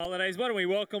Holidays. Why don't we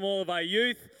welcome all of our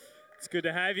youth? It's good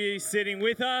to have you sitting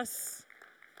with us.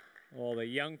 All the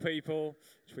young people,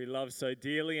 which we love so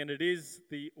dearly. And it is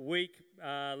the week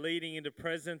leading into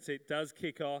presents. It does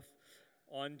kick off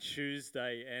on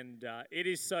Tuesday. And it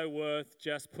is so worth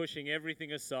just pushing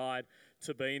everything aside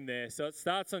to being there. So it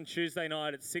starts on Tuesday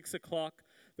night at 6 o'clock.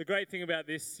 The great thing about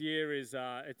this year is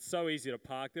it's so easy to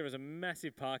park. There is a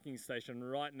massive parking station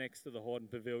right next to the Horton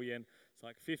Pavilion. It's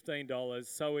like $15,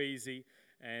 so easy.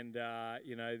 And,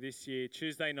 this year,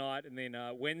 Tuesday night and then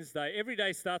Wednesday, every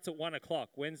day starts at 1 o'clock,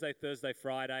 Wednesday, Thursday,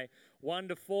 Friday, 1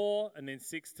 to 4, and then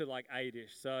 6 to like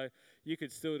 8-ish. So you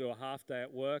could still do a half day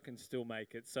at work and still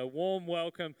make it. So warm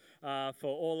welcome for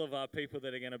all of our people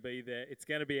that are going to be there. It's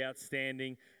going to be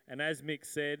outstanding. And as Mick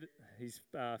said, his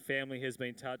family has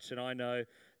been touched, and I know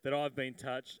that I've been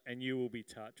touched and you will be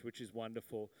touched, which is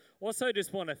wonderful. Also,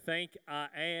 just want to thank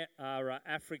our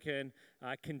African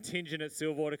contingent at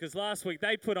Silverwater, because last week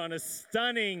they put on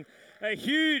a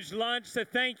huge lunch. So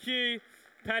thank you,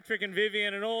 Patrick and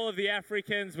Vivian and all of the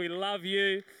Africans. We love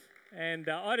you. And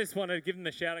I just want to give them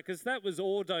a shout out because that was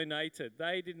all donated.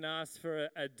 They didn't ask for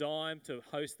a dime to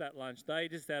host that lunch. They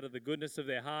just, out of the goodness of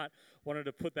their heart, wanted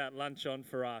to put that lunch on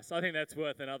for us. I think that's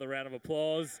worth another round of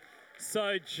applause.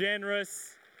 So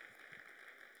generous.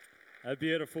 A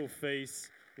beautiful feast,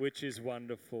 which is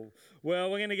wonderful. Well,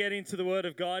 we're going to get into the Word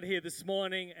of God here this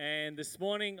morning, and this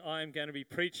morning I'm going to be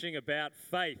preaching about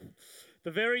faith. The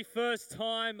very first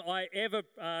time I ever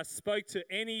spoke to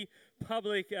any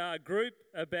public group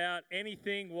about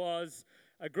anything was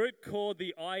a group called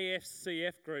the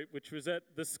IFCF group, which was at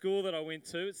the school that I went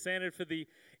to. It stands for the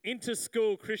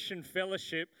Inter-School Christian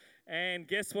Fellowship, and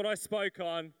guess what I spoke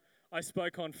on? I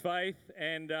spoke on faith,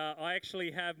 and I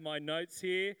actually have my notes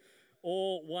here.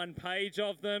 All one page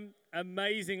of them,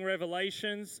 amazing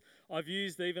revelations. I've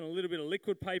used even a little bit of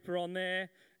liquid paper on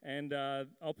there, and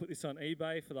I'll put this on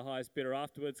eBay for the highest bidder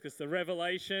afterwards, because the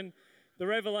revelations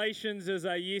as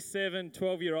a year 7,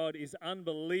 12-year-old is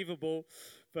unbelievable.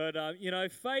 But,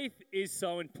 faith is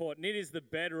so important. It is the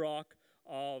bedrock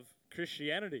of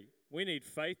Christianity. We need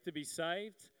faith to be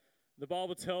saved. The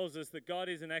Bible tells us that God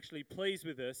isn't actually pleased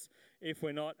with us if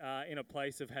we're not in a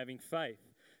place of having faith.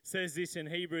 Says this in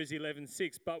Hebrews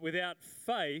 11:6, but without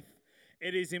faith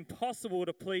it is impossible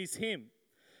to please him.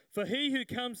 For he who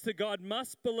comes to God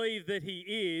must believe that he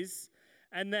is,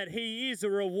 and that he is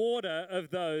a rewarder of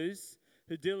those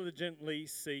who diligently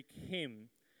seek him.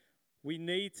 We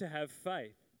need to have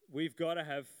faith. We've got to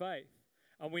have faith.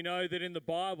 And we know that in the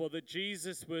Bible that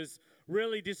Jesus was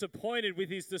really disappointed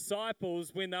with his disciples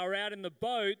when they were out in the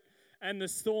boat and the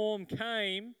storm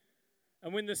came.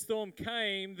 And when the storm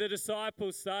came, the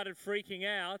disciples started freaking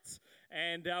out.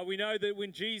 And we know that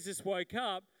when Jesus woke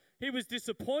up, he was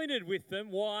disappointed with them.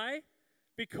 Why?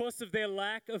 Because of their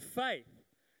lack of faith.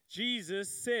 Jesus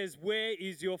says, where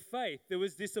is your faith? There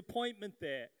was disappointment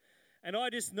there. And I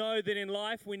just know that in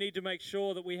life we need to make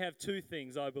sure that we have two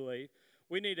things, I believe.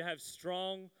 We need to have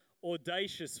strong,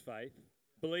 audacious faith,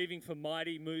 believing for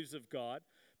mighty moves of God.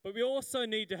 But we also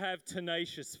need to have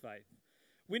tenacious faith.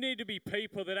 We need to be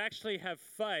people that actually have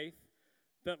faith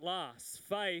that lasts,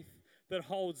 faith that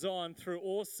holds on through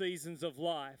all seasons of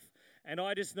life. And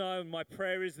I just know my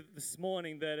prayer is that this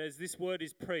morning that as this word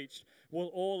is preached, we'll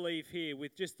all leave here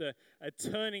with just a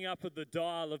turning up of the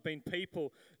dial of being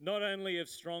people not only of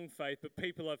strong faith, but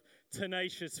people of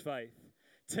tenacious faith.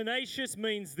 Tenacious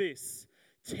means this: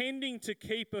 tending to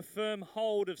keep a firm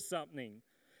hold of something,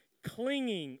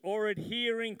 clinging or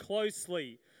adhering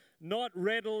closely, not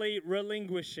readily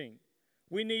relinquishing.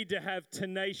 We need to have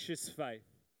tenacious faith,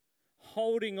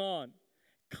 holding on,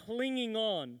 clinging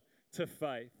on to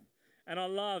faith. And I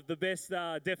love the best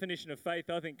definition of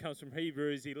faith, I think, comes from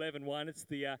Hebrews 11:1.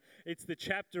 It's the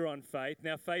chapter on faith.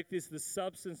 Now, faith is the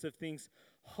substance of things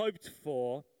hoped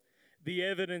for, the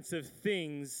evidence of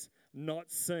things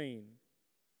not seen.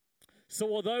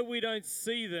 So although we don't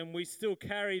see them, we still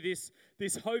carry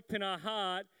this hope in our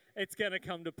heart. It's going to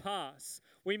come to pass.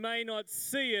 We may not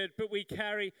see it, but we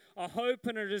carry a hope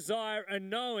and a desire and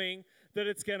knowing that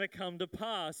it's going to come to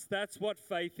pass. That's what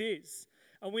faith is.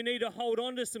 And we need to hold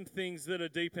on to some things that are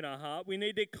deep in our heart. We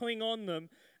need to cling on them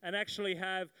and actually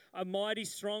have a mighty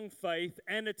strong faith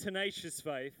and a tenacious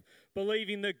faith,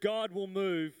 believing that God will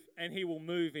move and he will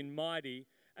move in mighty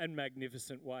and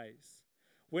magnificent ways.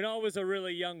 When I was a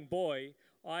really young boy,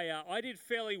 I did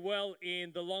fairly well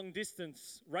in the long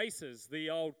distance races,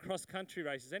 the old cross country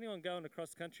races. Anyone go on a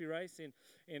cross country race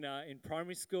in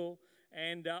primary school?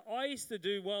 And I used to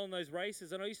do well in those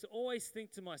races, and I used to always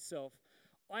think to myself,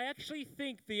 I actually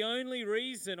think the only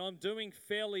reason I'm doing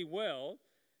fairly well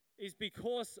is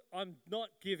because I'm not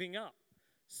giving up.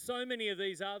 So many of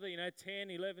these other, 10,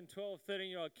 11, 12,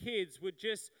 13-year-old kids would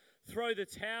just throw the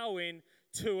towel in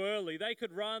too early. They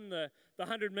could run the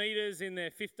 100 meters in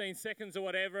their 15 seconds or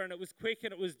whatever, and it was quick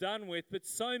and it was done with, but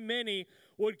so many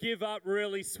would give up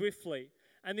really swiftly.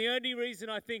 And the only reason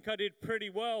I think I did pretty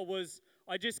well was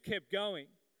I just kept going.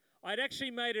 I'd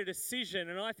actually made a decision,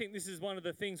 and I think this is one of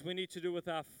the things we need to do with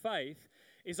our faith,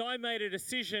 is I made a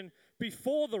decision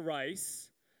before the race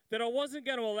that I wasn't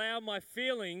going to allow my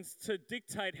feelings to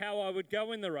dictate how I would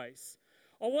go in the race.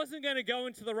 I wasn't going to go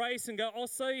into the race and go, I'll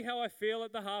see how I feel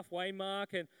at the halfway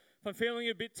mark, and if I'm feeling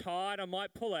a bit tired, I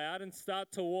might pull out and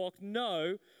start to walk.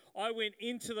 No, I went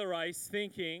into the race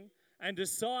thinking and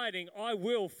deciding I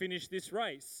will finish this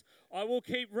race. I will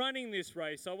keep running this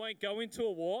race. I won't go into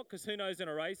a walk, because who knows in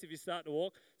a race, if you start to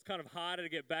walk, it's kind of harder to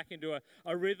get back into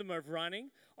a rhythm of running.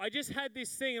 I just had this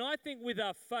thing, and I think with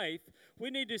our faith, we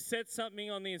need to set something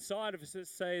on the inside of us that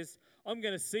says, I'm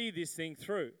going to see this thing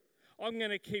through. I'm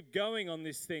going to keep going on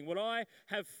this thing. What I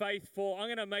have faith for, I'm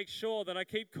going to make sure that I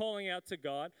keep calling out to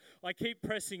God, I keep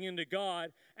pressing into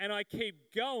God, and I keep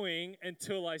going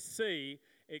until I see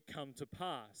it come to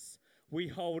pass. We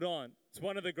hold on. It's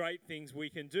one of the great things we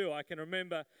can do. I can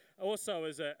remember also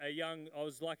as I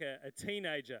was like a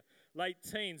teenager, late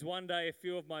teens. One day, a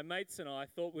few of my mates and I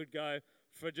thought we'd go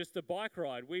for just a bike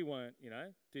ride. We weren't,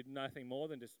 did nothing more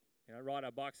than just, ride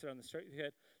our bikes around the street. We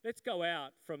said, let's go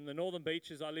out from the northern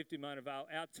beaches. I lived in Mona Vale,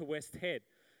 out to West Head.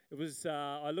 It was,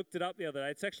 I looked it up the other day.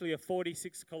 It's actually a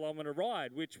 46-kilometre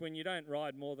ride, which when you don't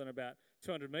ride more than about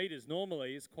 200 metres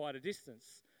normally is quite a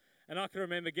distance. And I can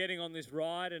remember getting on this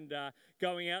ride and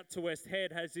going out to West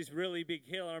Head, has this really big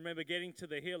hill. I remember getting to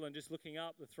the hill and just looking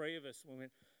up, the three of us, and we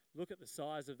went, look at the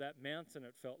size of that mountain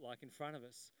it felt like in front of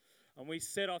us. And we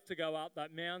set off to go up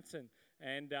that mountain,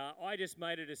 and I just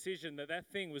made a decision that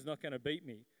thing was not going to beat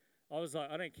me. I was like,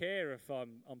 I don't care if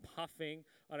I'm puffing.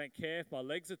 I don't care if my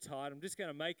legs are tired. I'm just going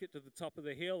to make it to the top of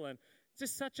the hill. And it's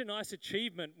just such a nice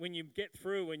achievement when you get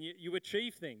through and you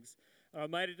achieve things. I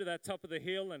made it to that top of the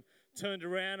hill and turned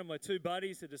around, and my two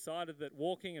buddies had decided that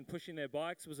walking and pushing their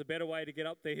bikes was a better way to get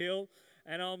up the hill.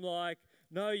 And I'm like,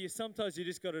 no, sometimes you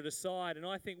just got to decide. And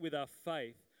I think with our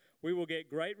faith, we will get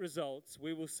great results.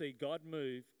 We will see God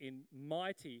move in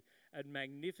mighty and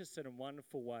magnificent and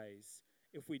wonderful ways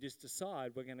if we just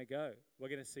decide we're going to go. We're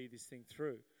going to see this thing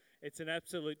through. It's an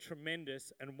absolute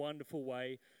tremendous and wonderful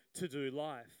way to do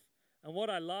life. And what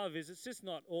I love is it's just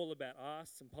not all about us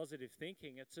and positive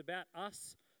thinking. It's about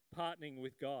us partnering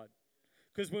with God.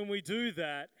 Because when we do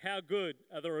that, how good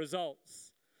are the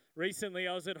results? Recently,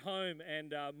 I was at home,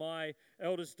 and my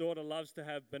eldest daughter loves to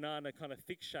have banana kind of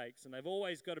thick shakes, and they've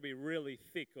always got to be really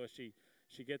thick, or she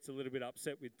gets a little bit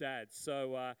upset with Dad.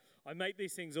 So I make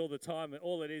these things all the time, and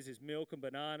all it is milk and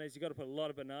bananas. You've got to put a lot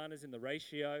of bananas in the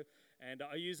ratio, and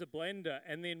I use a blender.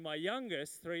 And then my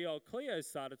youngest, 3-year-old Cleo,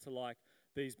 started to like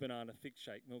these banana thick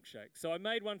shake milkshakes. So I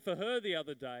made one for her the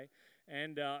other day,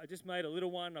 and I just made a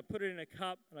little one. I put it in a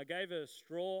cup, and I gave her a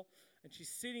straw, and she's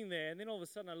sitting there, and then all of a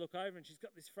sudden I look over, and she's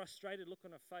got this frustrated look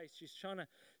on her face. She's trying to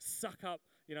suck up,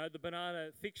 the banana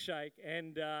thick shake,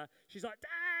 and she's like,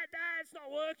 Dad, it's not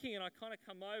working. And I kind of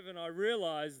come over, and I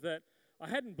realized that I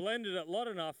hadn't blended it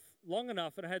long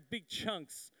enough, and I had big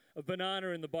chunks of banana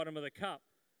in the bottom of the cup.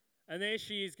 And there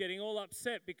she is getting all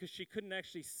upset because she couldn't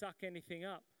actually suck anything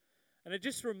up. And it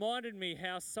just reminded me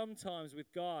how sometimes with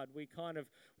God, we've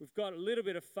got a little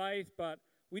bit of faith, but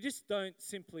we just don't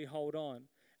simply hold on.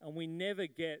 And we never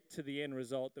get to the end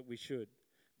result that we should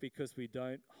because we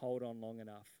don't hold on long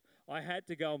enough. I had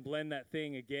to go and blend that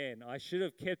thing again. I should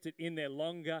have kept it in there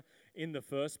longer in the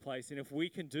first place. And if we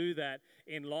can do that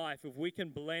in life, if we can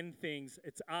blend things,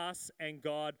 it's us and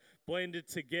God blended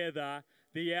together,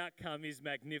 the outcome is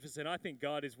magnificent. I think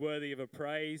God is worthy of a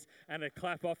praise and a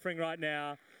clap offering right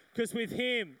now, because with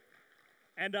Him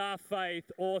and our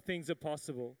faith, all things are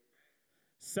possible.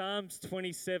 Psalms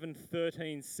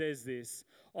 27:13 says this,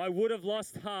 I would have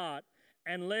lost heart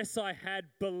unless I had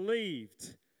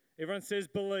believed. Everyone says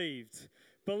believed.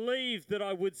 Believed that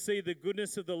I would see the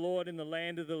goodness of the Lord in the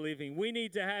land of the living. We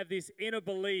need to have this inner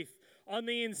belief on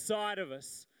the inside of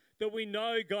us that we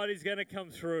know God is going to come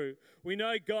through. We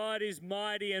know God is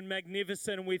mighty and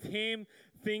magnificent, and with Him,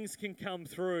 things can come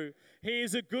through. He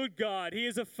is a good God. He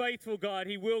is a faithful God.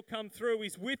 He will come through.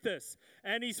 He's with us,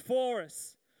 and He's for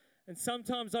us. And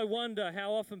sometimes I wonder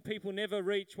how often people never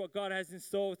reach what God has in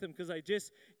store with them because they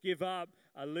just give up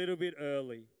a little bit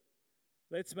early.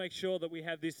 Let's make sure that we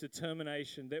have this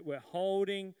determination that we're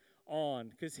holding on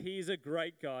because He's a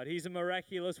great God. He's a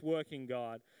miraculous working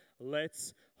God.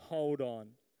 Let's hold on.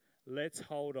 Let's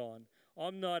hold on.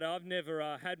 I've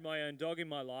never had my own dog in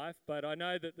my life, but I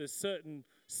know that there's certain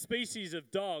species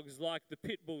of dogs, like the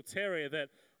pit bull terrier, that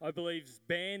I believe is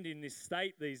banned in this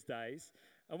state these days.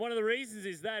 And one of the reasons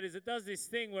is it does this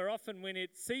thing where often when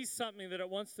it sees something that it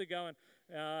wants to go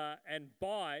and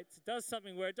bite, it does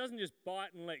something where it doesn't just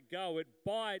bite and let go. It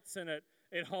bites and it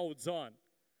holds on.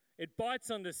 It bites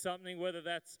onto something, whether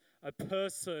that's a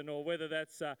person or whether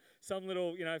that's some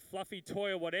little, fluffy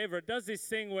toy or whatever. It does this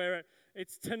thing where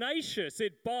it's tenacious.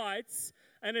 It bites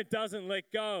and it doesn't let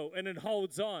go and it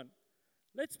holds on.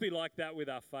 Let's be like that with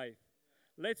our faith.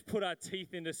 Let's put our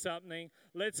teeth into something.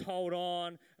 Let's hold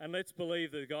on and let's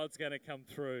believe that God's going to come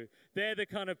through. They're the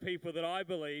kind of people that I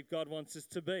believe God wants us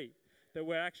to be, that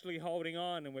we're actually holding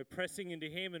on and we're pressing into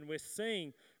Him and we're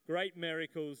seeing great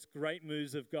miracles, great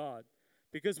moves of God.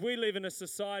 Because we live in a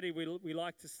society, we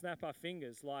like to snap our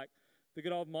fingers, like the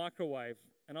good old microwave.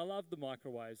 And I love the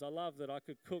microwaves. I love that I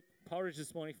could cook porridge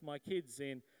this morning for my kids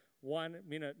in 1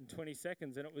 minute and 20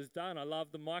 seconds and it was done. I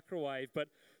love the microwave. But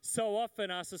so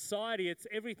often our society,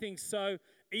 everything's so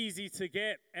easy to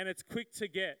get and it's quick to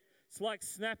get. It's like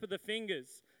snap of the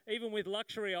fingers. Even with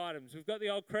luxury items, we've got the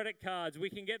old credit cards. We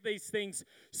can get these things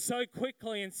so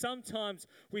quickly, and sometimes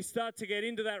we start to get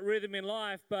into that rhythm in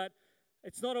life, but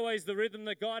it's not always the rhythm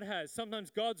that God has.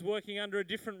 Sometimes God's working under a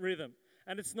different rhythm.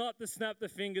 And it's not the snap the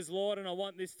fingers, Lord, and I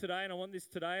want this today, and I want this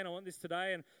today, and I want this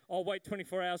today, and I'll wait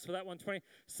 24 hours for that one.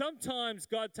 Sometimes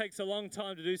God takes a long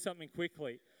time to do something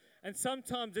quickly. And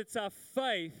sometimes it's our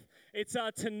faith, it's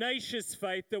our tenacious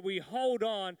faith that we hold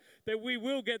on, that we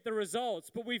will get the results.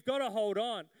 But we've got to hold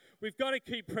on. We've got to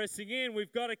keep pressing in.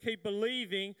 We've got to keep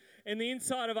believing in the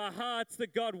inside of our hearts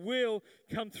that God will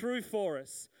come through for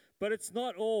us. But it's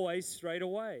not always straight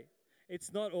away.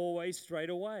 It's not always straight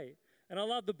away. And I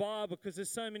love the Bible because there's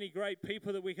so many great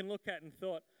people that we can look at and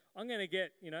thought, I'm going to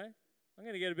get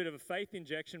a bit of a faith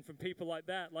injection from people like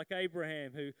that, like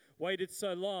Abraham, who waited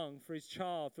so long for his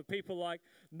child, for people like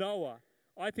Noah.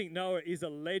 I think Noah is a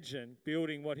legend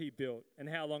building what he built and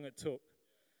how long it took.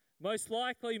 Most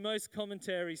likely, most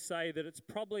commentaries say that it's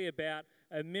probably about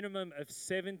a minimum of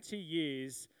 70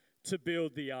 years to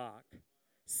build the ark.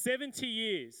 70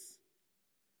 years.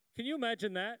 Can you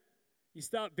imagine that? You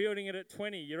start building it at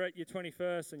 20, you're at your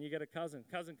 21st and you get a cousin.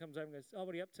 Cousin comes over and goes, oh,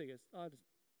 what are you up to? He goes, oh,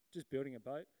 just building a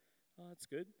boat. Oh, that's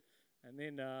good. And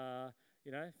then, a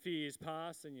few years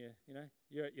pass and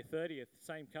you're at your 30th.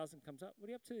 Same cousin comes up. What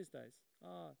are you up to these days?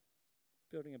 Oh,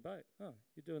 building a boat. Oh,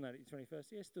 you're doing that at your 21st?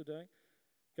 Yeah, still doing.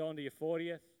 Go on to your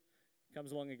 40th.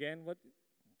 Comes along again. What?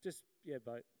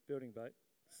 Boat. Building boat.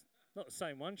 It's not the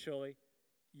same one, surely.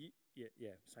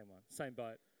 Yeah, same one. Same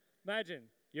boat. Imagine,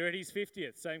 you're at his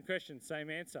 50th. Same question, same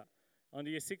answer. On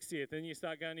to your 60th. Then you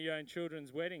start going to your own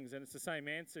children's weddings and it's the same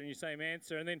answer and your same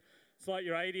answer. And then it's like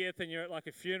your 80th and you're at like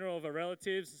a funeral of a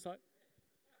relative. It's like,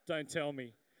 don't tell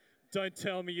me. Don't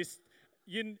tell me.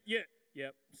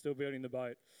 Yep, still building the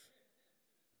boat.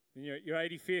 Then you're at your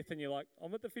 85th and you're like,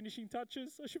 I'm at the finishing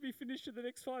touches. I should be finished in the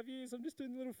next 5 years. I'm just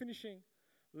doing a little finishing.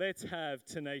 Let's have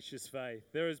tenacious faith.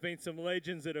 There has been some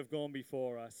legends that have gone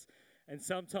before us. And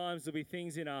sometimes there'll be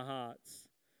things in our hearts.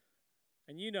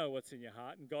 And you know what's in your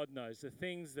heart, and God knows. The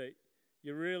things that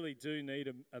you really do need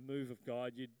a move of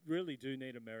God. You really do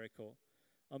need a miracle.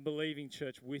 I'm believing,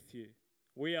 church, with you.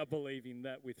 We are believing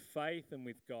that with faith and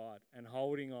with God and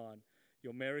holding on,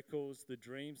 your miracles, the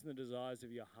dreams and the desires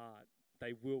of your heart,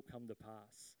 they will come to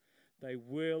pass. They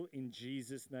will, in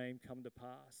Jesus' name, come to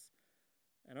pass.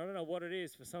 And I don't know what it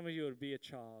is. For some of you, it'll be a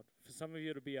child. For some of you,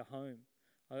 it'll be a home.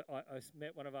 I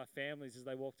met one of our families as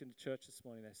they walked into church this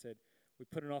morning. They said, we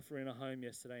put an offer in a home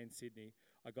yesterday in Sydney.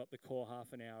 I got the call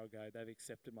half an hour ago. They've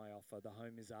accepted my offer. The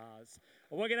home is ours.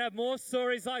 And we're going to have more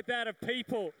stories like that of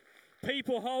people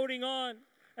holding on.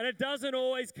 And it doesn't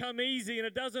always come easy and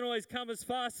it doesn't always come as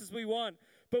fast as we want.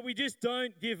 But we just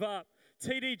don't give up.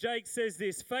 T.D. Jakes says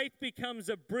this, faith becomes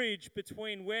a bridge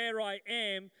between where I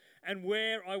am and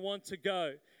where I want to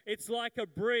go. It's like a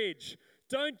bridge.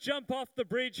 Don't jump off the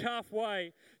bridge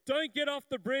halfway. Don't get off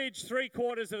the bridge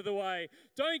 3/4 of the way.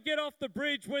 Don't get off the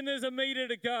bridge when there's a meter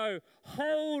to go.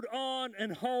 Hold on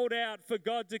and hold out for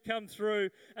God to come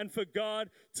through and for God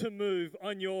to move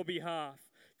on your behalf.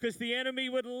 Because the enemy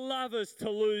would love us to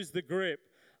lose the grip.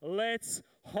 Let's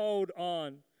hold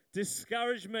on.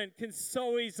 Discouragement can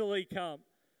so easily come.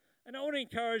 And I want to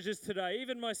encourage us today,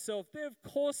 even myself,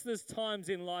 there's times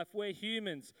in life where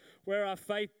humans, where our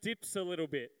faith dips a little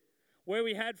bit. Where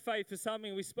we had faith for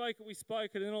something, we spoke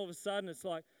it, and then all of a sudden it's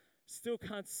like, still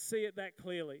can't see it that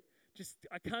clearly.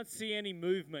 I can't see any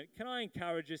movement. Can I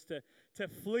encourage us to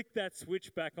flick that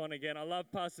switch back on again? I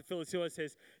love Pastor Phyllis, who always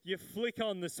says, you flick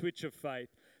on the switch of faith.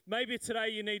 Maybe today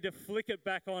you need to flick it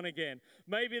back on again.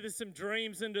 Maybe there's some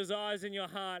dreams and desires in your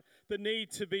heart that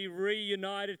need to be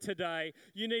reunited today.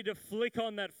 You need to flick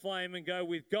on that flame and go,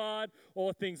 with God,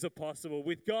 all things are possible.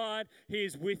 With God, He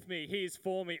is with me. He is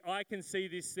for me. I can see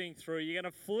this thing through. You're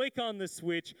going to flick on the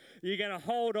switch. You're going to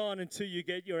hold on until you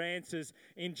get your answers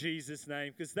in Jesus'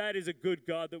 name, because that is a good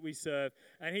God that we serve,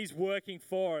 and He's working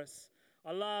for us.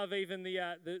 I love even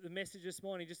the message this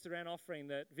morning just around offering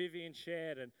that Vivian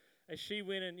shared, and as she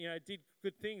went and did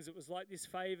good things, it was like this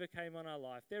favor came on our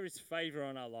life. There is favor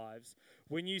on our lives.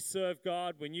 When you serve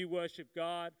God, when you worship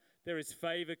God, there is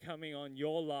favor coming on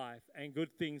your life, and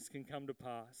good things can come to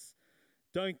pass.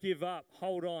 Don't give up.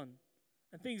 Hold on.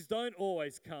 And things don't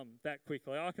always come that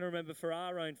quickly. I can remember for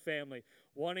our own family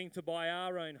wanting to buy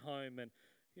our own home, and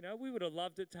we would have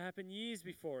loved it to happen years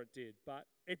before it did, but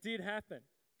it did happen.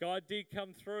 God did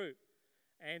come through.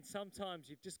 And sometimes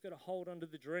you've just got to hold on to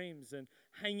the dreams and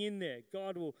hang in there.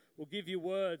 God will give you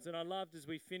words. And I loved as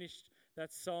we finished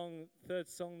that song, third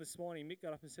song this morning, Mick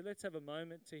got up and said, let's have a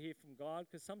moment to hear from God,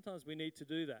 because sometimes we need to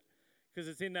do that. Because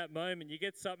it's in that moment you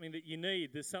get something that you need.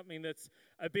 There's something that's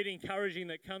a bit encouraging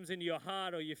that comes into your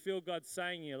heart, or you feel God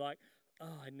saying, you're like,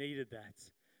 oh, I needed that.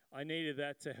 I needed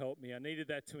that to help me. I needed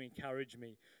that to encourage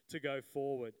me to go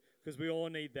forward, because we all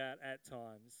need that at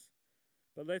times.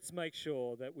 But let's make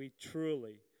sure that we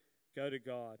truly go to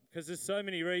God, because there's so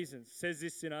many reasons. It says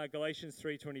this in Galatians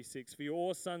 3:26, for you're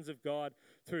all sons of God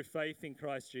through faith in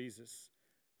Christ Jesus.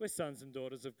 We're sons and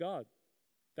daughters of God.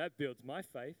 That builds my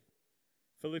faith.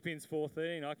 Philippians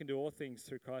 4:13, I can do all things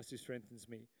through Christ who strengthens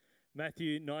me.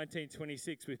 Matthew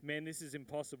 19:26, with men this is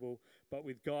impossible, but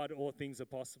with God all things are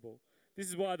possible. This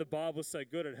is why the Bible's so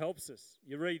good. It helps us.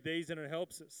 You read these and it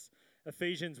helps us.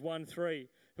 Ephesians 1:3,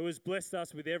 who has blessed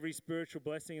us with every spiritual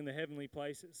blessing in the heavenly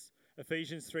places.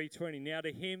 Ephesians 3:20, now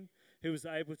to Him who is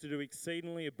able to do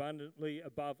exceedingly abundantly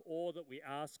above all that we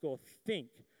ask or think,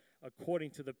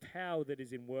 according to the power that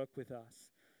is in work with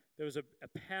us. There is a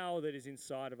power that is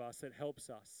inside of us that helps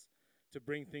us to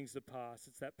bring things to pass.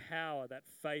 It's that power, that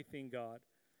faith in God.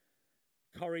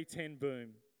 Corrie ten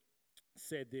Boom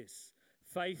said this,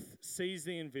 faith sees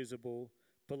the invisible,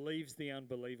 believes the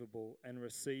unbelievable, and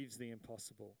receives the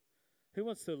impossible. Who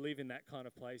wants to live in that kind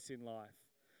of place in life?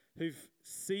 Who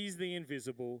sees the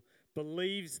invisible,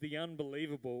 believes the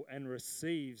unbelievable, and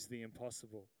receives the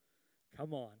impossible?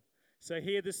 Come on. So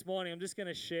here this morning, I'm just going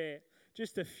to share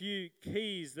just a few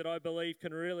keys that I believe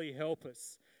can really help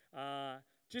us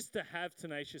just to have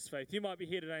tenacious faith. You might be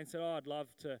here today and say, oh, I'd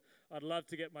love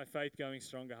to get my faith going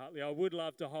stronger, Hartley. I would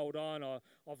love to hold on.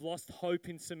 I've lost hope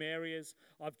in some areas.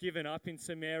 I've given up in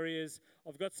some areas.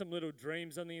 I've got some little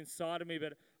dreams on the inside of me,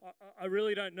 but I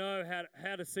really don't know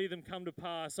how to see them come to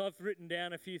pass. I've written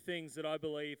down a few things that I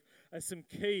believe are some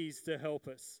keys to help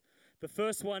us. The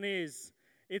first one is,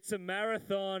 it's a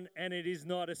marathon and it is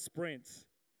not a sprint.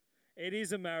 It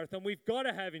is a marathon. We've got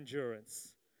to have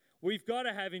endurance. We've got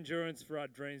to have endurance for our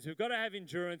dreams. We've got to have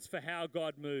endurance for how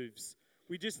God moves.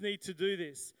 We just need to do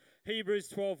this. Hebrews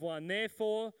 12:1.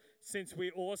 Therefore,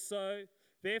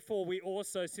 we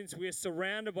also, since we are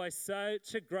surrounded by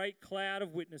such a great cloud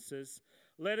of witnesses,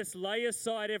 let us lay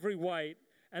aside every weight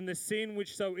and the sin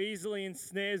which so easily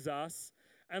ensnares us,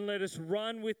 and let us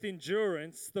run with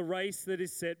endurance the race that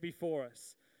is set before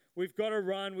us. We've got to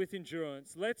run with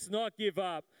endurance. Let's not give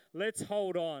up. Let's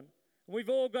hold on. We've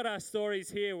all got our stories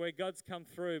here where God's come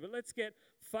through, but let's get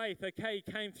faith. Okay,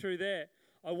 He came through there.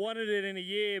 I wanted it in a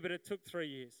year, but it took 3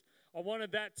 years. I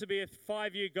wanted that to be a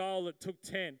 5-year goal. It took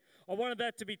 10. I wanted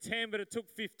that to be 10, but it took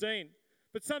 15.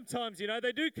 But sometimes,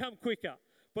 they do come quicker.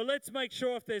 But let's make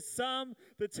sure if there's some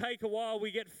that take a while,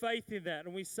 we get faith in that.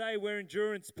 And we say we're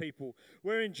endurance people.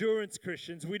 We're endurance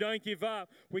Christians. We don't give up.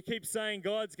 We keep saying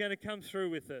God's going to come through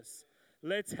with us.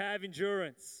 Let's have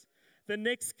endurance. The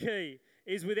next key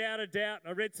is, without a doubt,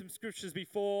 I read some scriptures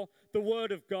before, the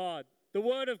Word of God. The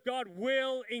Word of God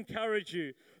will encourage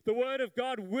you. The Word of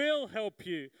God will help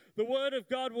you. The Word of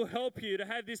God will help you to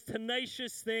have this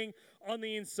tenacious thing on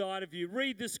the inside of you.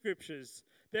 Read the scriptures.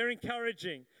 They're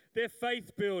encouraging. They're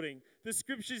faith-building. The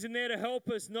scriptures in there to help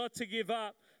us not to give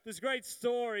up. There's great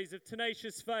stories of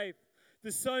tenacious faith.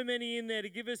 There's so many in there to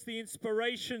give us the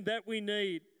inspiration that we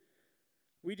need.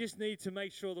 We just need to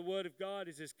make sure the Word of God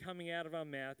is just coming out of our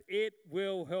mouth. It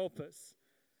will help us.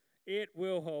 It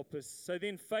will help us. So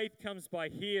then faith comes by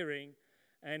hearing,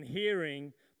 and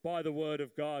hearing by the Word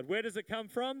of God. Where does it come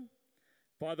from?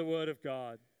 By the Word of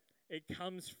God. It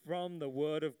comes from the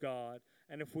Word of God.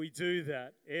 And if we do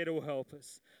that, it'll help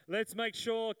us. Let's make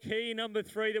sure, key number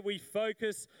 3, that we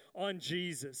focus on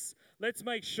Jesus. Let's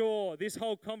make sure this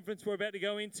whole conference we're about to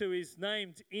go into is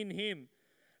named in Him.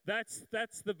 That's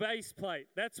the base plate.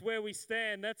 That's where we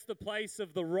stand. That's the place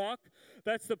of the rock.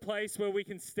 That's the place where we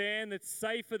can stand that's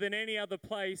safer than any other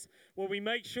place, where we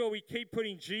make sure we keep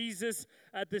putting Jesus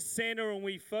at the center and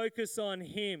we focus on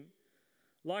him.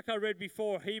 Like I read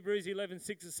before, Hebrews 11:6,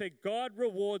 it said, God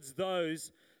rewards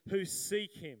those who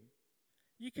seek him.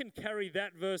 You can carry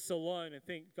that verse alone and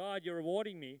think, God, you're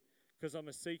rewarding me because I'm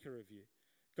a seeker of you.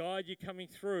 God, you're coming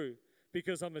through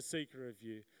because I'm a seeker of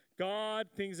you. God,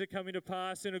 things are coming to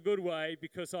pass in a good way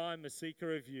because I'm a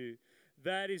seeker of you.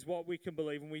 That is what we can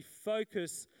believe. When we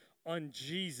focus on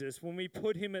Jesus, when we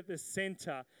put him at the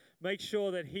center, make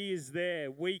sure that he is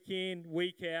there week in,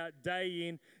 week out, day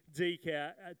in, day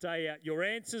out. Your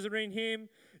answers are in him.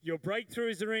 Your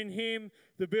breakthroughs are in him.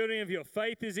 The building of your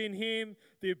faith is in him.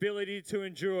 The ability to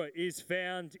endure is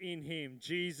found in him,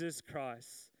 Jesus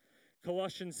Christ.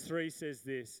 Colossians 3 says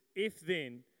this, if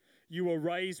then you were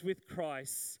raised with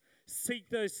Christ, seek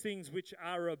those things which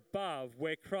are above,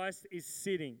 where Christ is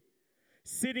sitting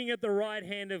at the right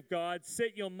hand of God.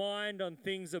 Set your mind on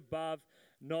things above,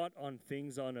 not on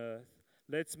things on earth.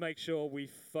 Let's make sure we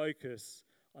focus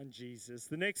on Jesus.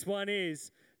 The next one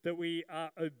is that we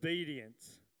are obedient.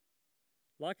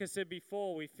 Like I said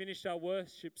before, we finished our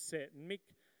worship set, and Mick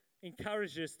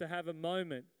encouraged us to have a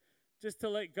moment just to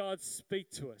let God speak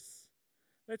to us.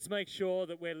 Let's make sure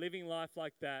that we're living life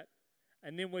like that,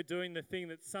 and then we're doing the thing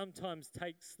that sometimes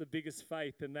takes the biggest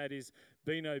faith, and that is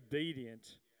being obedient.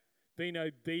 Being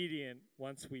obedient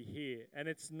once we hear, and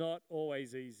it's not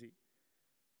always easy.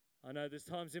 I know there's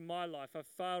times in my life I've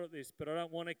failed at this, but I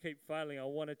don't want to keep failing. I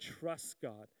want to trust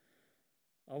God.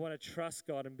 I want to trust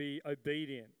God and be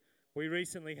obedient. We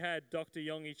recently had Dr.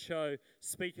 Yonggi Cho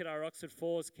speak at our Oxford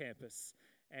Falls campus.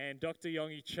 And Dr.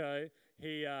 Yonggi Cho,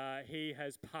 he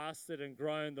has pastored and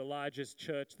grown the largest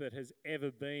church that has ever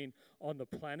been on the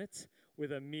planet,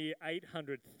 with a mere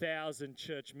 800,000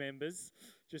 church members,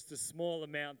 just a small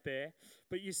amount there.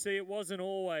 But you see, it wasn't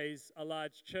always a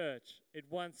large church. It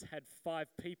once had 5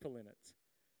 people in it.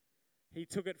 He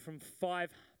took it from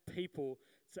 5 people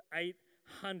to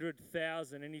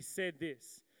 800,000, and he said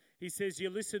this. He says, you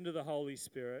listen to the Holy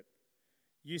Spirit,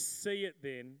 you see it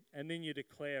then, and then you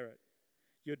declare it.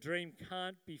 Your dream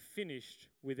can't be finished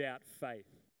without faith.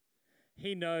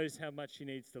 He knows how much he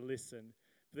needs to listen,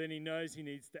 but then he knows he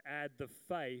needs to add the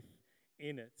faith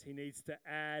in it. He needs to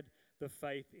add the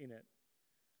faith in it.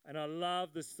 And I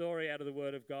love the story out of the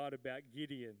Word of God about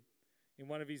Gideon in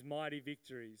one of his mighty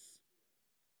victories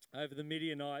over the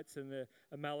Midianites and the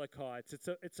Amalekites.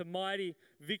 It's a mighty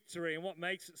victory, and what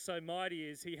makes it so mighty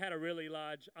is he had a really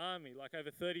large army, like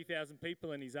over 30,000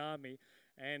 people in his army,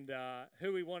 and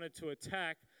who he wanted to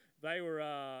attack, they were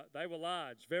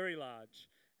large, very large.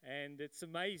 And it's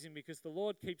amazing because the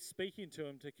Lord keeps speaking to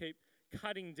him to keep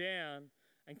cutting down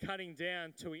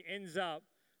till he ends up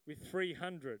with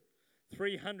 300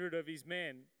 of his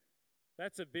men.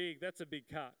 That's a big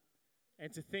cut.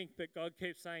 And to think that God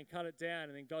keeps saying, cut it down,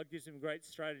 and then God gives him great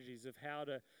strategies of how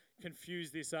to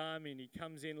confuse this army. And he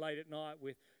comes in late at night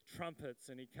with trumpets,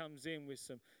 and he comes in with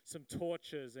some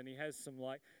torches, and he has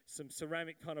some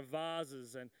ceramic kind of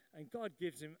vases, and God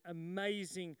gives him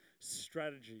amazing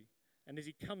strategy. And as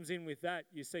he comes in with that,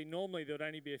 you see normally there would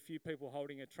only be a few people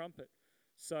holding a trumpet.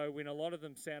 So when a lot of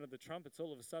them sounded the trumpets,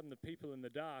 all of a sudden the people in the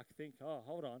dark think, oh,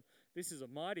 hold on, this is a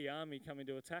mighty army coming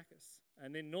to attack us.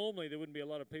 And then normally there wouldn't be a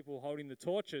lot of people holding the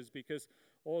torches because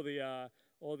all the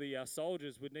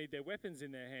soldiers would need their weapons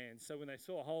in their hands. So when they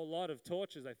saw a whole lot of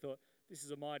torches, they thought, this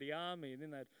is a mighty army. And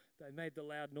then they made the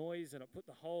loud noise, and it put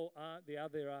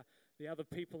the other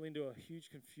people into a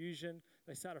huge confusion.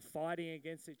 They started fighting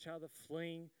against each other,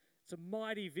 fleeing. It's a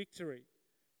mighty victory.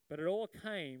 But it all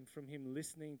came from him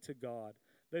listening to God.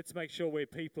 Let's make sure we're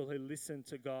people who listen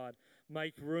to God,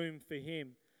 make room for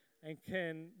him.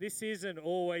 And this isn't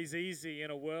always easy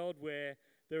in a world where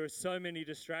there are so many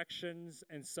distractions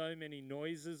and so many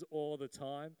noises all the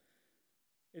time.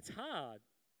 It's hard.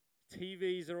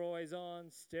 TVs are always on,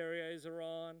 stereos are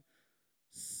on,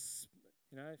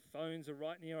 phones are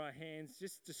right near our hands.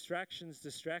 Just distractions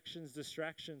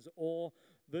all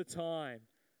the time.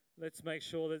 Let's make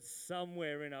sure that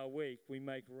somewhere in our week we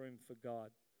make room for God.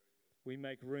 We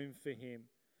make room for him.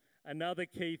 Another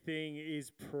key thing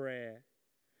is prayer.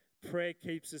 Prayer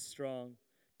keeps us strong.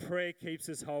 Prayer keeps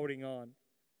us holding on.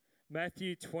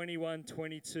 Matthew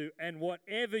 21:22, and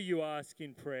whatever you ask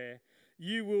in prayer,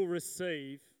 you will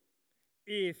receive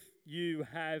if you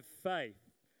have faith.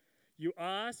 You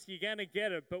ask, you're going to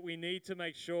get it, but we need to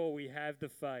make sure we have the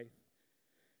faith.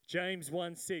 James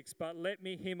 1:6, but let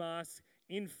him ask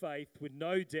in faith with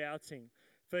no doubting.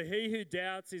 For he who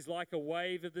doubts is like a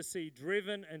wave of the sea,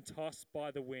 driven and tossed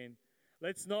by the wind.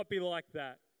 Let's not be like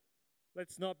that.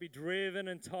 Let's not be driven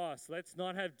and tossed. Let's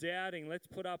not have doubting. Let's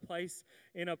put our place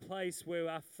in a place where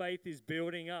our faith is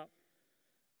building up.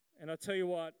 And I'll tell you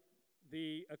what,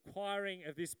 the acquiring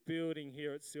of this building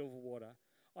here at Silverwater,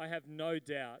 I have no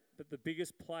doubt that the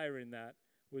biggest player in that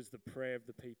was the prayer of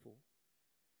the people.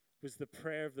 Was the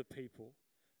prayer of the people.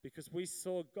 Because we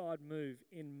saw God move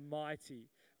in mighty,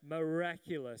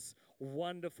 miraculous,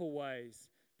 wonderful ways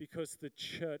because the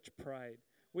church prayed.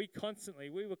 We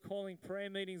were calling prayer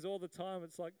meetings all the time.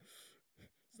 It's like,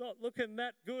 it's not looking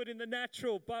that good in the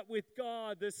natural, but with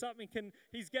God, there's something,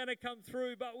 He's going to come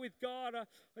through, but with God.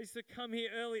 I used to come here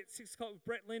early at 6 o'clock with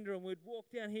Brett Linder, and we'd walk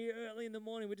down here early in the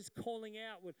morning. We're just calling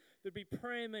out. There'd be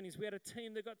prayer meetings. We had a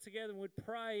team that got together and we'd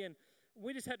pray, and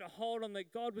we just had to hold on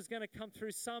that God was going to come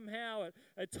through somehow.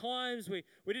 At times, we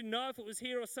didn't know if it was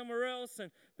here or somewhere else,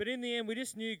 but in the end, we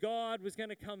just knew God was going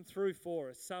to come through for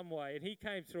us some way. And He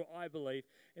came through, I believe,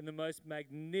 in the most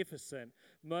magnificent,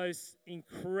 most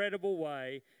incredible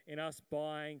way in us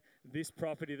buying this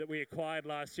property that we acquired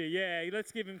last year. Yeah,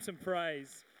 let's give Him some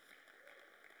praise.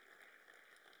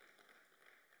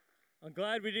 I'm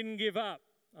glad we didn't give up.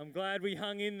 I'm glad we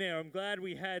hung in there. I'm glad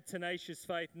we had tenacious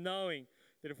faith, knowing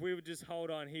that if we would just hold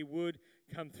on, He would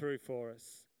come through for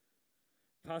us.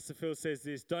 Pastor Phil says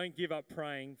this, don't give up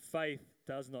praying. Faith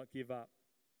does not give up.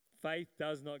 Faith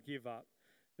does not give up.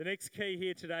 The next key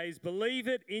here today is believe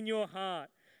it in your heart.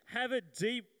 Have it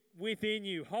deep within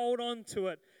you. Hold on to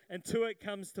it until it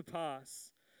comes to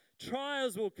pass.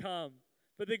 Trials will come,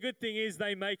 but the good thing is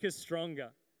they make us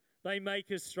stronger. They make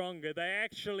us stronger. They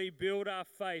actually build our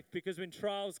faith, because when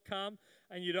trials come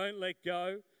and you don't let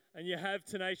go, and you have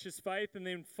tenacious faith, and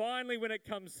then finally when it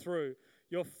comes through,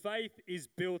 your faith is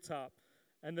built up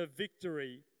and the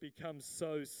victory becomes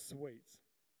so sweet.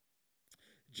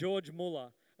 George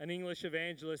Muller, an English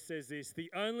evangelist, says this, the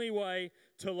only way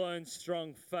to learn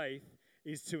strong faith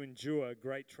is to endure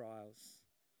great trials.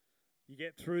 You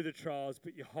get through the trials,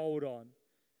 but you hold on.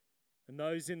 And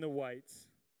those in the wait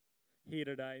here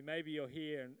today, maybe you're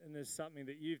here and there's something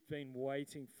that you've been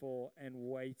waiting for and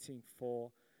waiting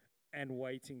for and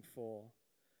waiting for.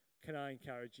 Can I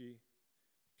encourage you?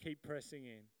 Keep pressing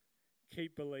in.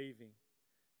 Keep believing.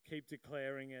 Keep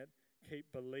declaring it. Keep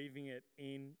believing it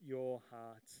in your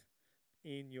heart.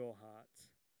 In your heart.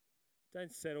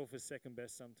 Don't settle for second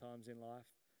best sometimes in life.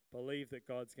 Believe that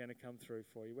God's going to come through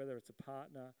for you, whether it's a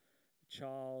partner, a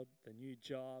child, the new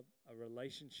job, a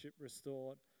relationship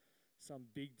restored, some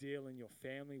big deal in your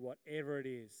family, whatever it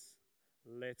is.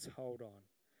 Let's hold on.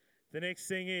 The next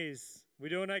thing is, we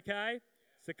doing okay?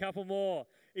 It's a couple more.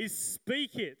 Is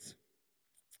speak it.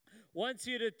 Once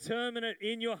you determine it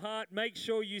in your heart, make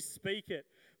sure you speak it.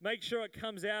 Make sure it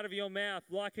comes out of your mouth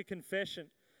like a confession.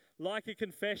 Like a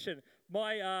confession.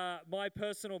 My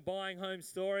personal buying home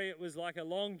story, it was like a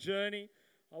long journey.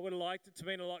 I would have liked it to have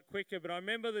been a lot quicker, but I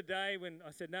remember the day when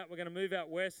I said, Nat, we're going to move out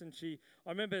west, and I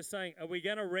remember her saying, are we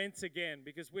going to rent again?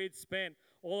 Because we'd spent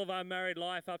all of our married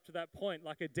life up to that point,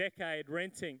 like a decade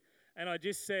renting. And I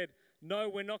just said, no,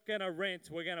 we're not going to rent,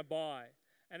 we're going to buy.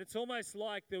 And it's almost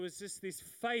like there was just this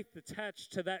faith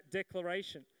attached to that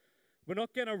declaration. We're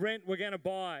not going to rent, we're going to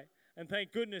buy. And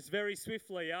thank goodness, very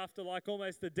swiftly, after like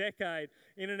almost a decade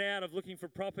in and out of looking for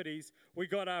properties, we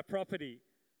got our property.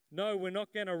 No, we're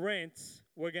not going to rent,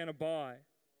 we're going to buy.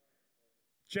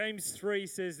 James 3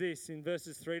 says this in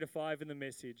verses 3 to 5 in the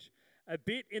Message. A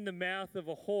bit in the mouth of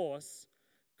a horse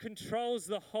controls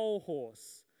the whole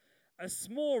horse. A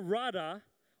small rudder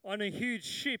on a huge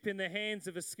ship in the hands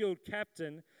of a skilled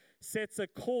captain sets a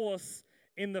course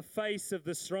in the face of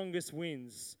the strongest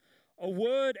winds. A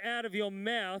word out of your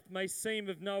mouth may seem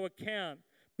of no account,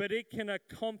 but it can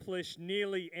accomplish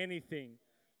nearly anything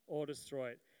or destroy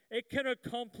it. It can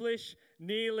accomplish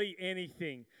nearly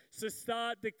anything. So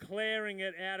start declaring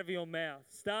it out of your mouth.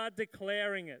 Start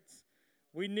declaring it.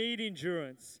 We need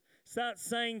endurance. Start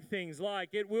saying things like,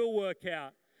 it will work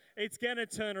out. It's going to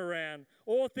turn around.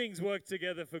 All things work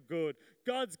together for good.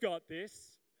 God's got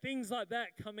this. Things like that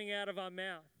coming out of our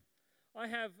mouth. I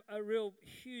have a real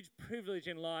huge privilege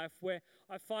in life where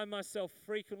I find myself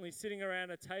frequently sitting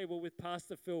around a table with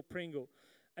Pastor Phil Pringle,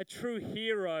 a true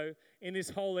hero in this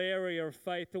whole area of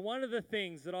faith. And one of the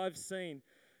things that I've seen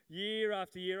year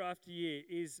after year after year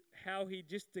is how he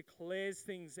just declares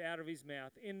things out of his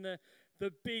mouth in the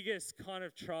biggest kind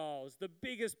of trials, the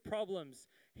biggest problems.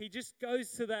 He just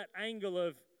goes to that angle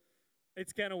of,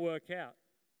 it's going to work out.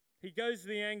 He goes to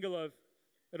the angle of,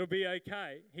 it'll be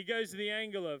okay. He goes to the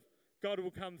angle of, God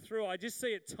will come through. I just see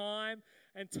it time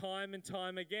and time and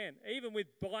time again. Even with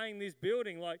buying this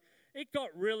building, like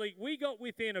We got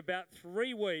within about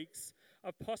 3 weeks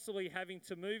of possibly having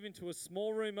to move into a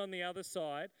small room on the other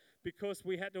side because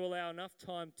we had to allow enough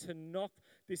time to knock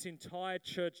this entire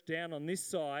church down on this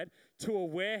side to a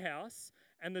warehouse,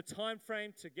 and the time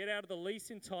frame to get out of the lease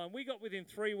in time, we got within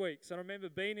 3 weeks. And I remember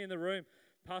being in the room,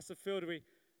 Pastor Phil,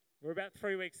 we're about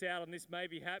 3 weeks out and this may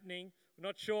be happening. We're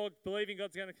not sure, believing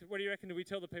God's going to, what do you reckon? Do we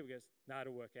tell the people? He goes, no,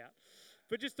 it'll work out.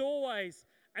 But just always,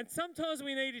 and sometimes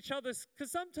we need each other,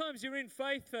 because sometimes you're in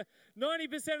faith for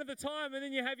 90% of the time and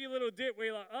then you have your little dip where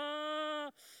you're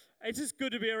like, it's just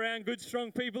good to be around good,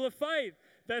 strong people of faith.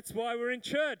 That's why we're in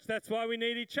church. That's why we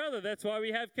need each other. That's why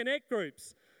we have connect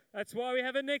groups. That's why we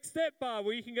have a next step bar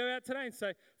where you can go out today and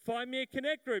say, find me a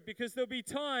connect group, because there'll be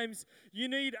times you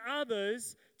need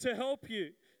others to help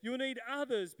you. You'll need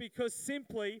others because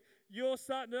simply you're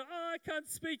starting to, I can't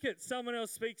speak it. Someone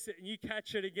else speaks it and you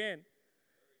catch it again.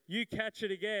 You catch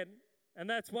it again. And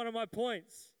that's one of my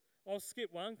points. I'll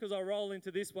skip one because I'll roll into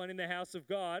this one in the house of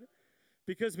God,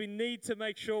 because we need to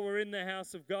make sure we're in the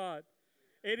house of God.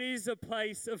 It is a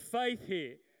place of faith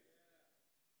here.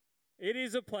 It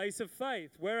is a place of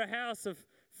faith. We're a house of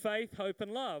faith, hope,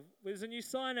 and love. There's a new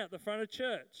sign out the front of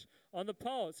church. On the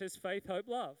pole, it says faith, hope,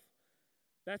 love.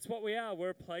 That's what we are. We're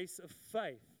a place of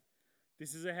faith.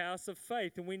 This is a house of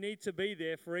faith, and we need to be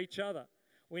there for each other.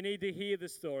 We need to hear the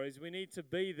stories. We need to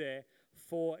be there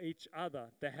for each other.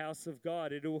 The house of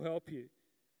God, it will help you.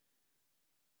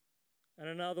 And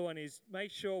another one is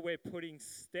make sure we're putting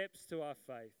steps to our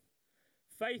faith.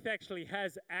 Faith actually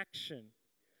has action.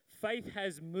 Faith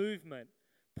has movement.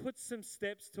 Put some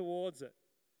steps towards it.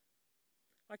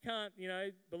 I can't,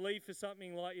 believe for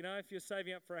something like, if you're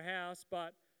saving up for a house,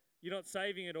 but you're not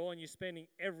saving it all and you're spending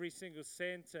every single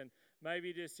cent and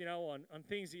maybe just, on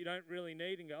things that you don't really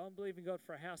need and go, I'm believing God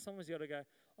for a house. Someone's got to go,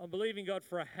 I'm believing God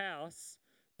for a house,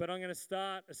 but I'm going to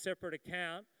start a separate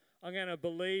account. I'm going to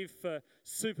believe for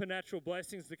supernatural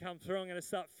blessings to come through. I'm going to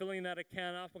start filling that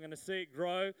account up. I'm going to see it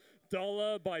grow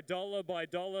dollar by dollar by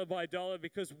dollar by dollar,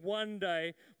 because one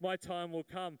day my time will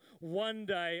come. One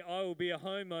day I will be a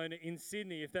homeowner in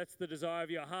Sydney, if that's the desire of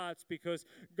your hearts, because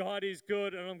God is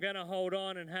good and I'm going to hold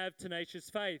on and have tenacious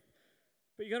faith.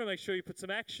 But you've got to make sure you put some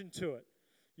action to it.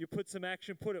 You put some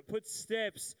action, put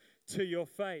steps to your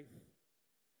faith.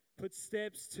 Put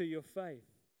steps to your faith.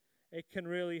 It can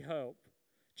really help.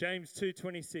 James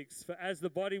 2:26, for as the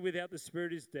body without the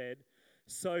spirit is dead,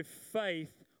 so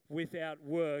faith without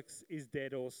works is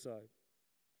dead also.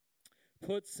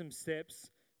 Put some steps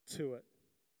to it.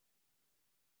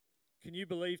 Can you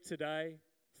believe today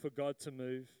for God to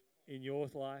move in your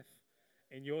life,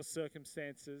 in your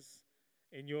circumstances,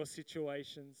 in your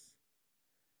situations?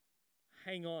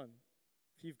 Hang on.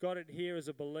 If you've got it here as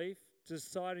a belief,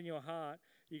 decide in your heart,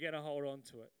 you're going to hold on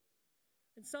to it.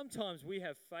 And sometimes we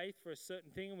have faith for a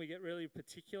certain thing and we get really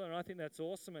particular, and I think that's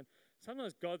awesome. And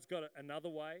sometimes God's got another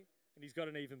way and he's got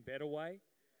an even better way,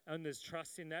 and there's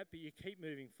trust in that, but you keep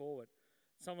moving forward.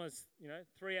 Sometimes,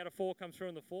 3 out of 4 come through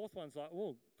and the fourth one's like,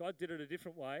 oh, God did it a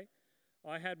different way.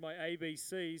 I had my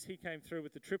ABCs. He came through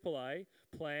with the AAA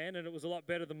plan and it was a lot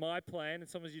better than my plan. And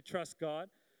sometimes you trust God,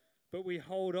 but we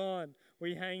hold on.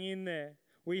 We hang in there.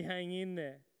 We hang in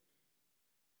there.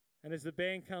 And as the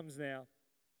band comes now,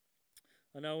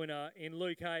 I know in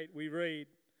Luke 8 we read,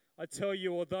 I tell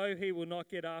you, although he will not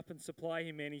get up and supply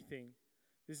him anything.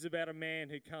 This is about a man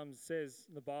who comes, says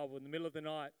in the Bible, in the middle of the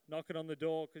night, knocking on the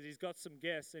door because he's got some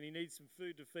guests and he needs some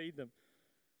food to feed them.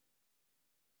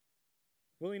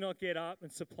 Will he not get up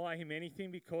and supply him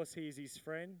anything because he is his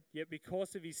friend? Yet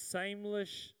because of his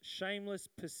shameless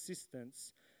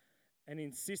persistence and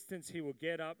insistence, he will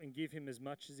get up and give him as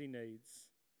much as he needs.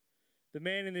 The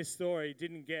man in this story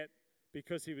didn't get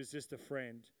because he was just a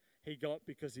friend. He got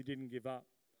because he didn't give up.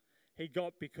 He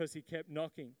got because he kept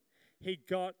knocking. He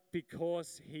got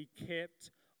because he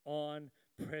kept on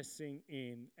pressing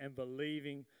in and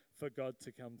believing for God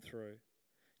to come through.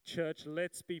 Church,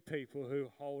 let's be people who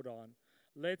hold on.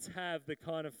 Let's have the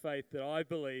kind of faith that I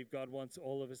believe God wants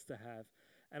all of us to have.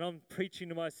 And I'm preaching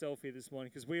to myself here this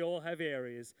morning because we all have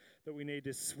areas that we need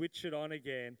to switch it on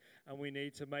again, and we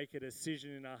need to make a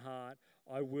decision in our heart.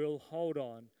 I will hold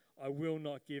on. I will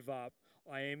not give up.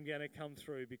 I am going to come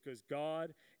through because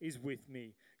God is with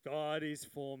me. God is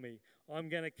for me. I'm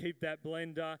going to keep that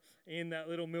blender in that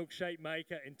little milkshake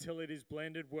maker until it is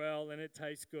blended well and it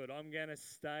tastes good. I'm going to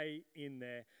stay in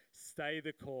there, stay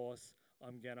the course.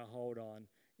 I'm going to hold on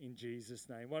in Jesus'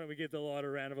 name. Why don't we give the Lord a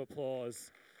round of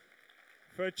applause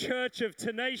for a church of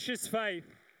tenacious faith.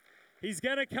 He's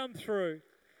going to come through.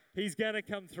 He's going to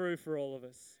come through for all of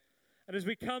us. And as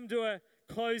we come to a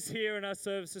close here in our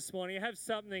service this morning, I have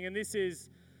something, and this is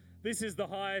This is the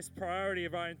highest priority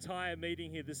of our entire meeting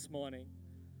here this morning.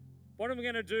 What I'm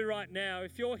going to do right now,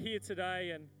 if you're here today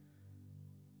and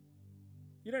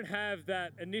you don't have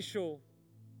that initial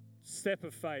step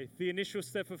of faith, the initial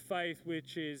step of faith,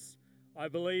 which is, I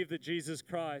believe that Jesus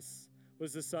Christ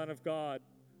was the Son of God,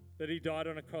 that He died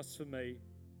on a cross for me,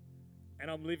 and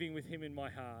I'm living with Him in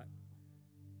my heart.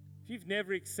 If you've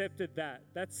never accepted that,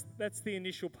 that's the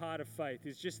initial part of faith,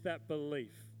 is just that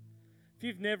belief. If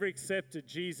you've never accepted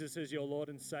Jesus as your Lord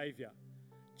and Savior,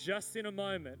 just in a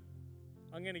moment,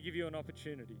 I'm going to give you an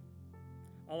opportunity.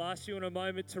 I'll ask you in a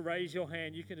moment to raise your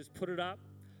hand. You can just put it up.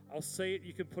 I'll see it.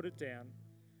 You can put it down.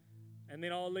 And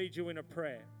then I'll lead you in a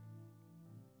prayer.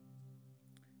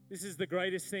 This is the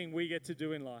greatest thing we get to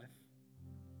do in life,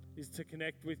 is to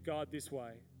connect with God this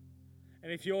way.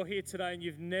 And if you're here today and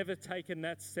you've never taken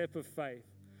that step of faith,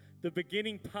 the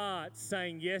beginning part,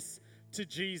 saying yes to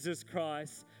Jesus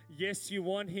Christ, yes, you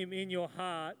want Him in your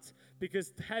heart,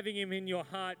 because having Him in your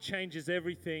heart changes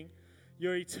everything.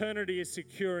 Your eternity is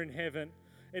secure in heaven.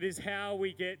 It is how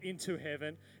we get into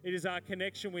heaven. It is our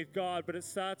connection with God, but it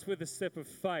starts with a step of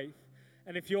faith.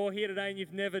 And if you're here today and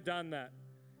you've never done that,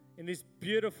 in this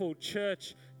beautiful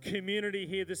church community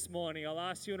here this morning, I'll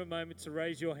ask you in a moment to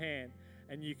raise your hand,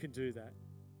 and you can do that.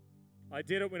 I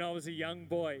did it when I was a young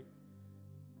boy.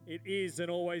 It is and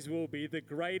always will be the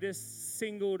greatest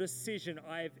single decision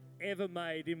I've ever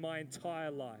made in my entire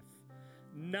life.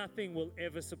 Nothing will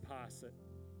ever surpass it.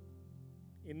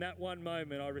 In that one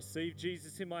moment, I received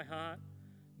Jesus in my heart.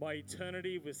 My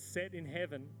eternity was set in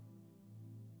heaven,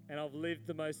 and I've lived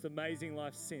the most amazing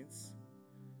life since,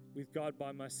 with God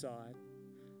by my side.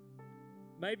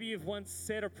 Maybe you've once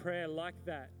said a prayer like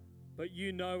that, but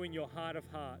you know in your heart of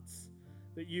hearts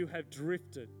that you have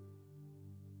drifted,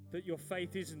 that your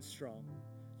faith isn't strong.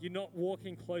 You're not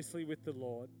walking closely with the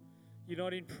Lord. You're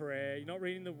not in prayer. You're not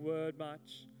reading the Word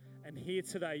much. And here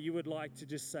today, you would like to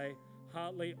just say,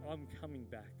 Hartley, I'm coming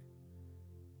back.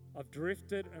 I've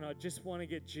drifted and I just want to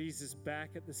get Jesus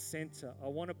back at the center. I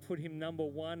want to put Him number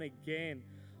one again.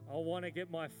 I want to get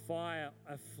my fire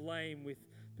aflame with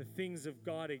the things of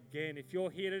God again. If you're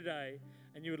here today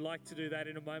and you would like to do that,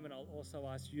 in a moment, I'll also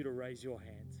ask you to raise your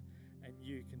hand and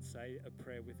you can say a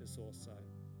prayer with us also.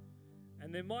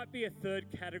 And there might be a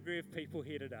third category of people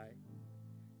here today.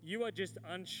 You are just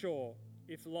unsure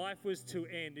if life was to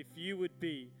end, if you would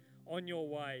be on your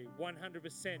way,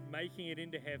 100% making it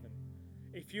into heaven.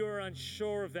 If you are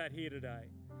unsure of that here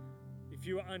today, if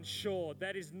you are unsure,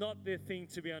 that is not the thing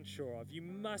to be unsure of. You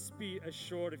must be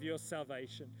assured of your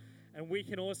salvation. And we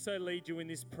can also lead you in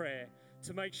this prayer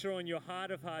to make sure in your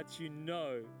heart of hearts you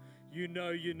know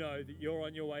that you're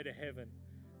on your way to heaven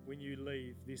when you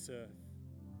leave this earth.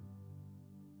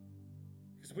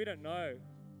 Because we don't know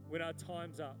when our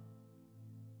time's up.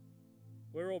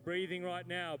 We're all breathing right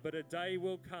now, but a day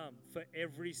will come for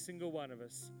every single one of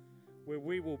us where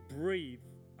we will breathe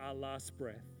our last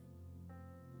breath.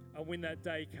 And when that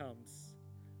day comes,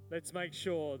 let's make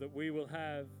sure that we will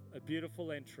have a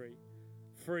beautiful entry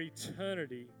for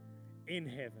eternity in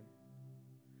heaven.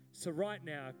 So right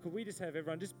now, could we just have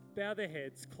everyone just bow their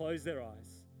heads, close their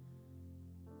eyes?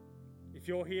 If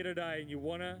you're here today and you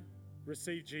want to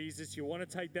receive Jesus, you want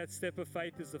to take that step of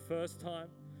faith as the first time,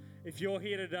 if you're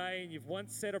here today and you've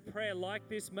once said a prayer like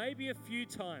this, maybe a few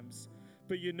times,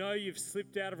 but you know you've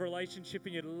slipped out of a relationship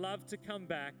and you'd love to come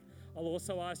back, I'll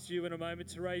also ask you in a moment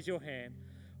to raise your hand.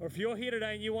 Or if you're here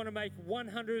today and you want to make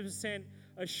 100%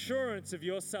 assurance of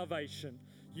your salvation,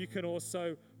 you can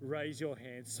also raise your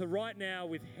hand. So right now,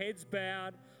 with heads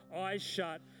bowed, eyes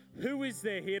shut, who is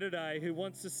there here today who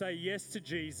wants to say yes to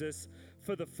Jesus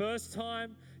for the first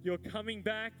time, you're coming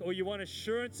back, or you want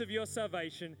assurance of your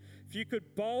salvation? If you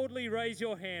could boldly raise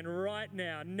your hand right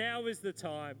now, now is the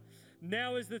time.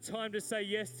 Now is the time to say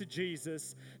yes to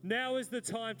Jesus. Now is the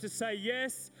time to say,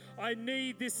 yes, I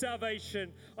need this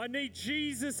salvation. I need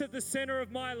Jesus at the center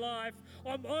of my life.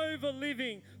 I'm over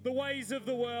living the ways of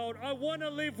the world. I want to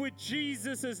live with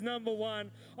Jesus as number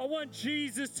one. I want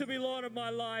Jesus to be Lord of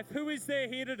my life. Who is there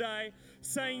here today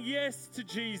saying yes to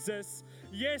Jesus?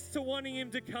 Yes to wanting Him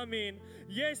to come in.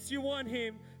 Yes, you want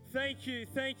Him. Thank you,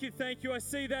 thank you, thank you. I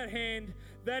see that hand.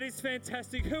 That is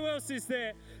fantastic. Who else is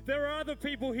there? There are other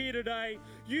people here today.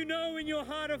 You know in your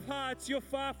heart of hearts you're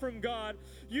far from God.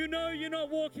 You know you're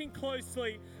not walking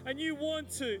closely, and you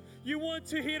want to. You want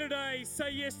to here today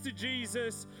say yes to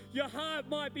Jesus. Your heart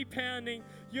might be pounding.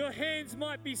 Your hands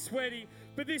might be sweaty.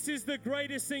 But this is the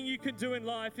greatest thing you can do in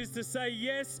life, is to say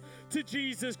yes to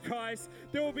Jesus Christ.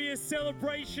 There will be a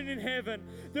celebration in heaven.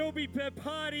 There will be a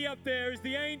party up there as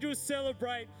the angels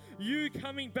celebrate you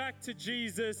coming back to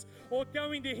Jesus, or going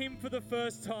coming to Him for the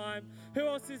first time? Who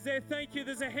else is there? Thank you.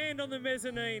 There's a hand on the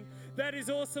mezzanine. That is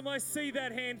awesome. I see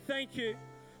that hand. Thank you.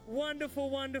 Wonderful,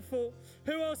 wonderful.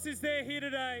 Who else is there here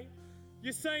today?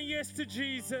 You're saying yes to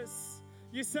Jesus.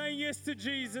 You're saying yes to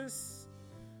Jesus.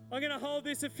 I'm going to hold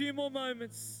this a few more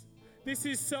moments. This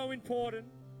is so important.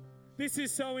 This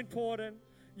is so important.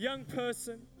 Young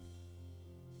person,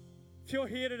 if you're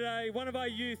here today, one of our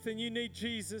youth, and you need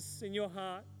Jesus in your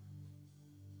heart,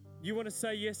 you want to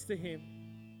say yes to Him,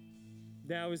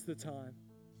 now is the time.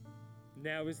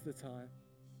 Now is the time.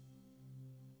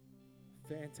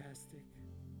 Fantastic.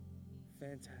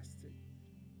 Fantastic.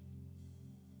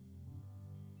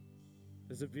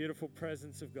 There's a beautiful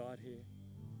presence of God here.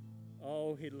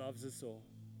 Oh, He loves us all.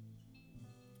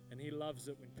 And He loves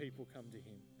it when people come to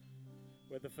Him,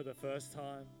 whether for the first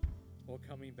time or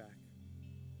coming back.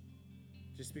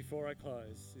 Just before I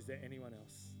close, is there anyone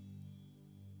else?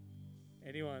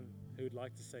 Anyone who would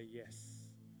like to say yes?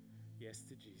 Yes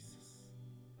to Jesus.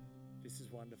 This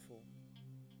is wonderful.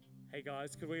 Hey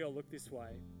guys, could we all look this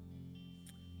way?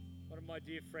 One of my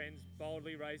dear friends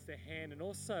boldly raised their hand, and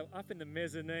also up in the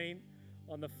mezzanine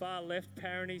on the far left,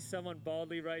 Parony, someone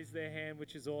boldly raised their hand,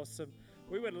 which is awesome.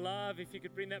 We would love if you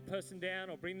could bring that person down,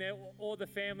 or bring or the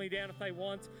family down if they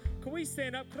want. Can we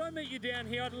stand up? Could I meet you down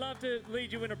here? I'd love to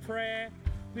lead you in a prayer.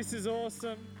 This is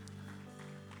awesome.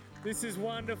 This is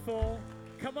wonderful.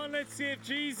 Come on, let's give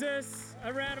Jesus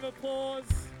a round of applause.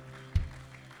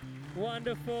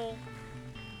 Wonderful.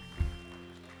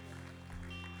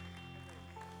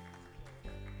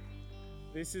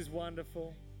 This is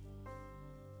wonderful.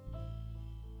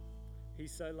 He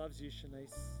so loves you,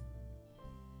 Shanice.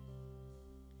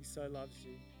 He so loves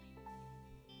you.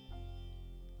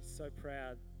 He's so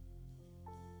proud.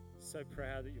 So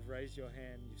proud that you've raised your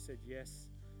hand. You've said yes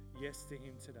to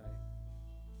Him today.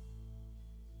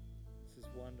 This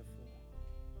is wonderful.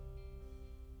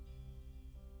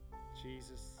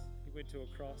 Jesus, He went to a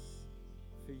cross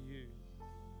for you.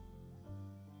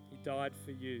 He died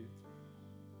for you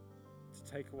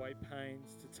to take away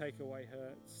pains, to take away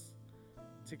hurts,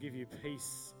 to give you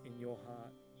peace in your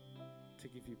heart, to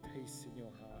give you peace in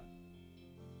your heart.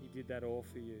 He did that all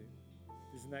for you.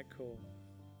 Isn't that cool?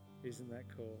 Isn't that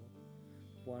cool?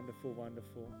 Wonderful,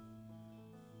 wonderful.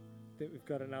 That we've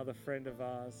got another friend of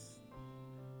ours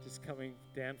just coming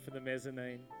down from the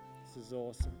mezzanine. This is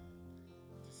awesome.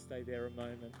 Just stay there a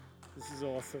moment. This is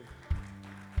awesome.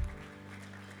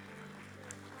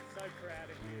 So proud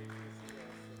of you. This is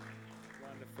awesome.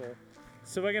 Wonderful.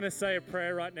 So we're going to say a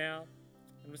prayer right now.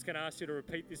 I'm just going to ask you to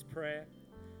repeat this prayer.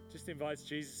 Just invites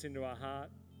Jesus into our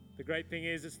heart. The great thing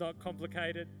is it's not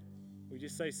complicated. We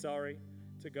just say sorry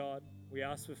to God. We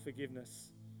ask for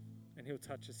forgiveness, and He'll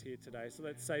touch us here today. So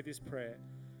let's say this prayer.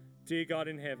 Dear God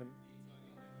in heaven,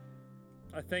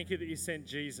 I thank You that You sent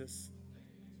Jesus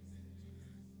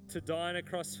to die on a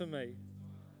cross for me.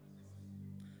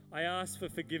 I ask for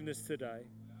forgiveness today.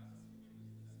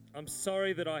 I'm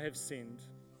sorry that I have sinned.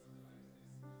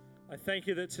 I thank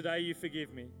You that today You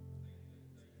forgive me.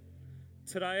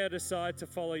 Today I decide to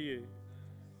follow You,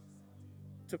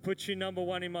 to put You number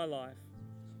one in my life.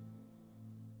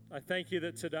 I thank You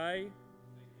that today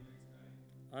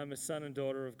I'm a son and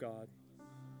daughter of God.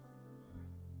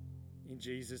 In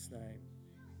Jesus' name,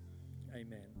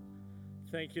 amen.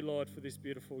 Thank You, Lord, for this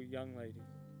beautiful young lady.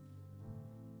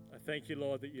 I thank You,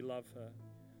 Lord, that You love her.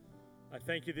 I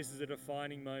thank You this is a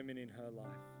defining moment in her life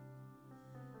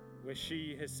where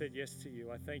she has said yes to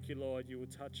You. I thank You, Lord, You will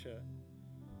touch her.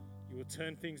 You will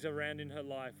turn things around in her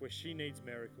life where she needs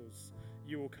miracles.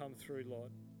 You will come through,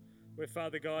 Lord. Where,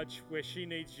 Father God, where she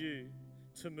needs You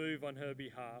to move on her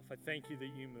behalf, I thank You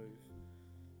that You move.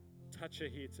 Touch her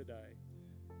here today.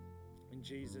 In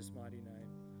Jesus' mighty name.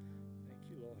 Thank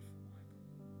You, Lord, for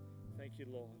Michael. Thank You,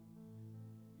 Lord.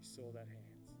 You saw that hand.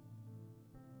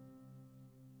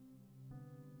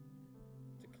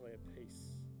 Declare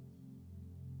peace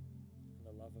and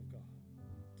the love of God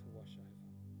to wash over.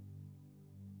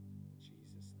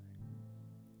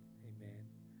 Amen.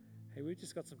 Hey, we've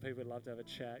just got some people who'd love to have a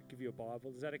chat, give you a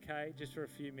Bible. Is that okay? Just for a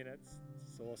few minutes?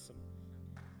 It's awesome.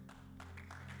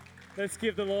 Let's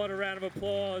give the Lord a round of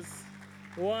applause.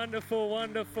 Wonderful,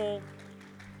 wonderful.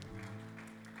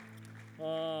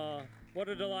 Oh, what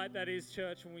a delight that is,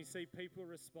 church, when we see people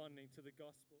responding to the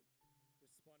gospel,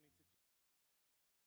 responding to